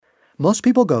Most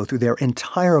people go through their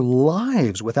entire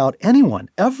lives without anyone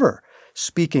ever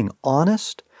speaking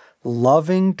honest,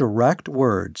 loving, direct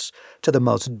words to the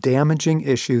most damaging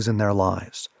issues in their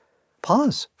lives.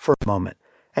 Pause for a moment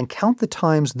and count the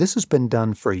times this has been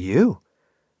done for you.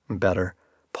 Better,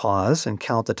 pause and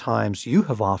count the times you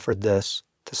have offered this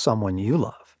to someone you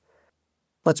love.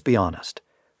 Let's be honest.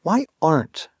 Why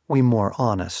aren't we more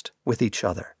honest with each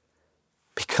other?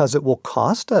 Because it will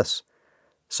cost us.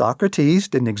 Socrates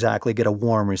didn't exactly get a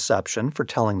warm reception for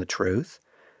telling the truth.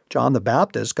 John the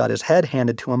Baptist got his head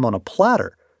handed to him on a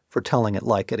platter for telling it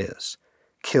like it is.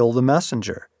 Kill the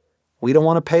messenger. We don't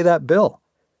want to pay that bill.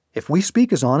 If we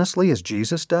speak as honestly as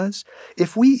Jesus does,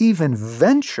 if we even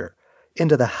venture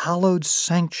into the hallowed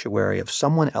sanctuary of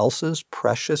someone else's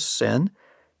precious sin,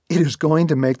 it is going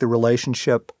to make the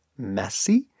relationship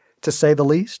messy, to say the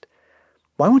least.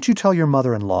 Why won't you tell your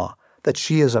mother-in-law that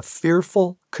she is a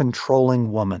fearful,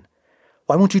 controlling woman?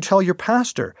 Why won't you tell your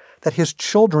pastor that his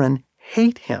children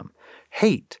hate him,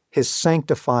 hate his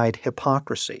sanctified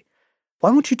hypocrisy?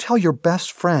 Why won't you tell your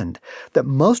best friend that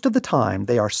most of the time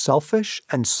they are selfish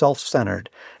and self-centered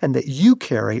and that you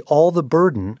carry all the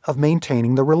burden of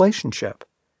maintaining the relationship?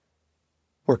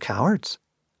 We're cowards.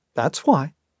 That's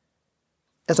why.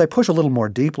 As I push a little more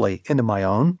deeply into my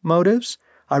own motives,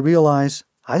 I realize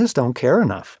I just don't care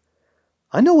enough.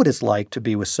 I know what it's like to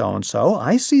be with so-and-so.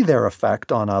 I see their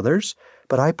effect on others,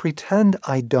 but I pretend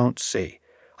I don't see.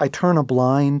 I turn a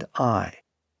blind eye.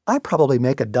 I probably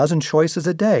make a dozen choices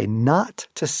a day not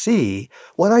to see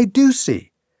what I do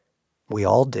see. We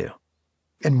all do.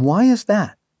 And why is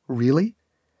that, really?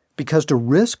 Because to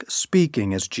risk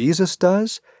speaking as Jesus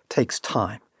does takes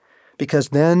time. Because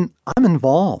then I'm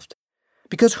involved.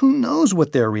 Because who knows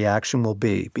what their reaction will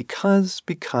be? Because.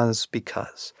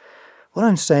 What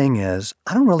I'm saying is,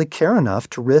 I don't really care enough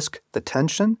to risk the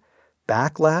tension,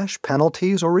 backlash,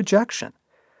 penalties, or rejection.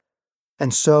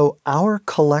 And so our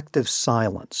collective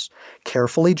silence,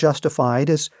 carefully justified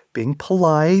as being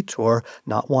polite or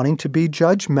not wanting to be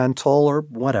judgmental or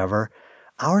whatever,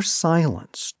 our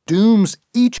silence dooms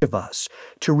each of us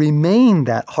to remain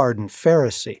that hardened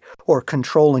Pharisee or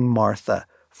controlling Martha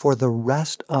for the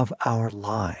rest of our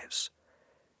lives.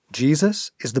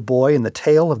 Jesus is the boy in the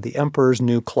tale of the emperor's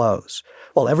new clothes,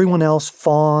 while everyone else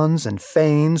fawns and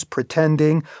feigns,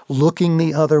 pretending, looking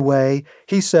the other way.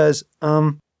 He says,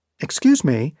 "Excuse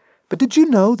me, but did you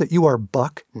know that you are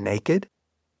buck naked?"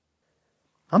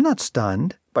 I'm not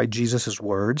stunned by Jesus'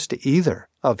 words to either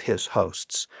of his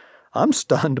hosts. I'm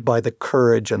stunned by the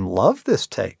courage and love this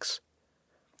takes.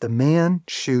 The man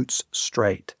shoots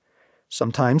straight.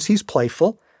 Sometimes he's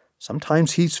playful.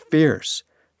 Sometimes he's fierce.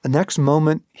 The next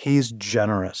moment, he's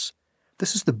generous.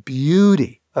 This is the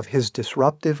beauty of his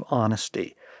disruptive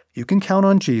honesty. You can count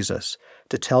on Jesus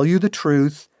to tell you the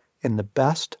truth in the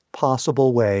best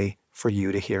possible way for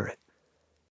you to hear it.